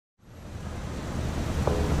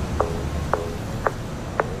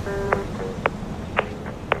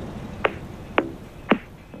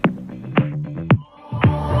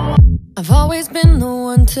always been the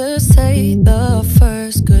one to say the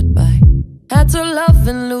first goodbye. Had to love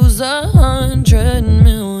and lose 100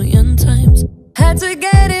 million times. Had to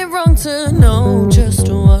get it wrong to know just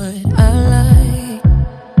what I like.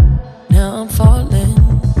 Now I'm falling.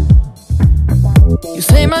 You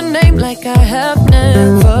say my name like I have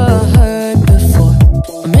never heard before.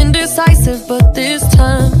 I'm indecisive, but this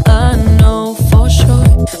time I know for sure.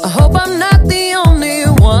 I hope I'm not the only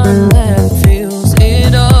one that feels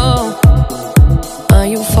it all. Are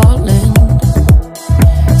you falling?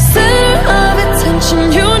 Center of attention,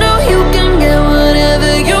 you know you can get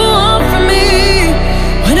whatever you want from me.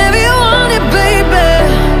 Whenever you want it, baby.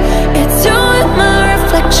 It's you and my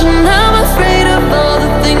reflection. I'm afraid of all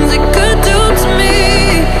the things it could do to me.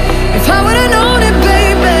 If I would've known it,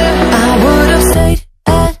 baby, I would've stayed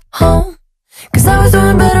at home, 'cause I was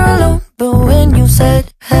doing better alone. But when you said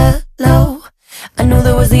hello, I knew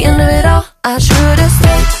that was the end of it all. I should've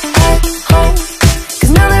stayed at home,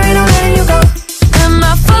 'cause now there ain't no letting you go. Am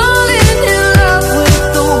I falling in love with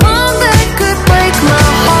the one that could break my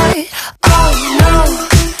heart? Oh no,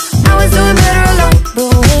 I was doing better alone.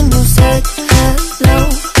 But when you said hello,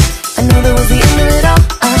 I knew that was the end of it all.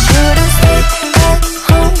 I should've stayed at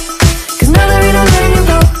home, 'cause now there ain't no letting you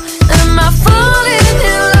go. Am I falling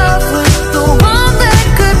in love with the one that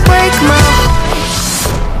could break my heart?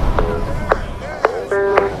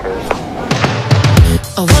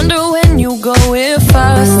 I wonder when you go if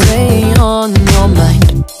I stay on your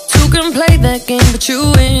mind. Two can play that game, but you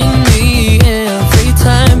win me every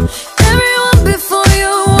time. Everyone before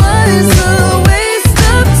you was a waste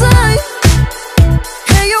of time.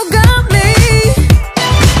 Hey, you got me.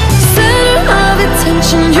 Center of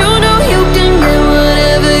attention, you know you can get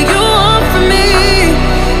whatever you want from me.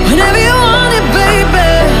 Whenever you want it,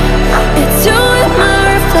 baby. It's you and my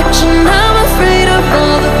reflection. I'm afraid of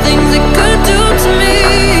all the things it could do to me.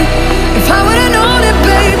 If I would've known it,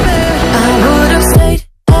 baby, I would've stayed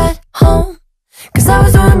at home, 'cause I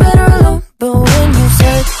was doing better alone. But when you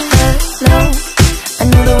said hello, I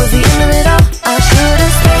knew that was the end of it all. I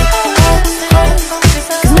should've stayed at home,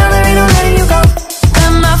 'cause now there ain't no letting you go.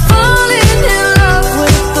 Am I falling in love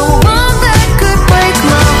with the one that could break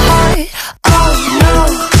my heart? Oh no,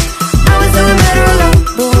 I was doing better alone.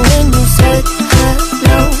 But when you said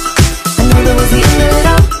hello, I knew that was the end of it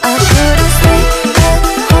all. I should've stayed at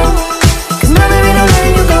home, 'cause now there ain't no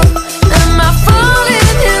letting you go. Am I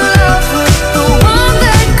falling in love with the one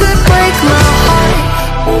that could break my heart?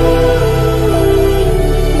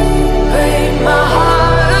 Break my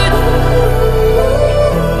heart.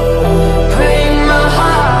 Break my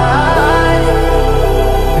heart.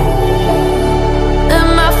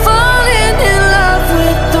 Am I falling in love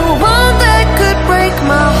with the one that could break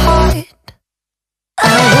my heart?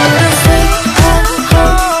 I would've stayed at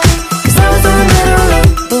home, 'cause I was doing better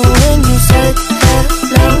alone. But when you said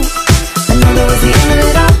hello, I knew that was the end of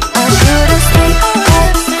it all. I should've stayed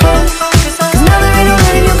at home, 'cause now there ain't no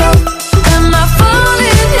letting you go. Am I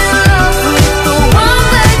falling in love with the one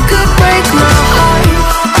that could break my heart?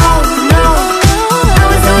 Oh no, I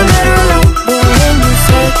was doing better alone. But when you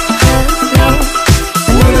said hello,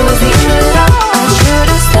 I knew that was the end of it all. I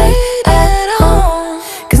should've stayed at home,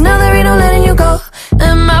 'cause now there ain't no letting you go.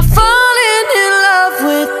 Am I falling in love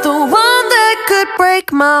with the one that could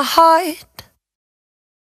break my heart?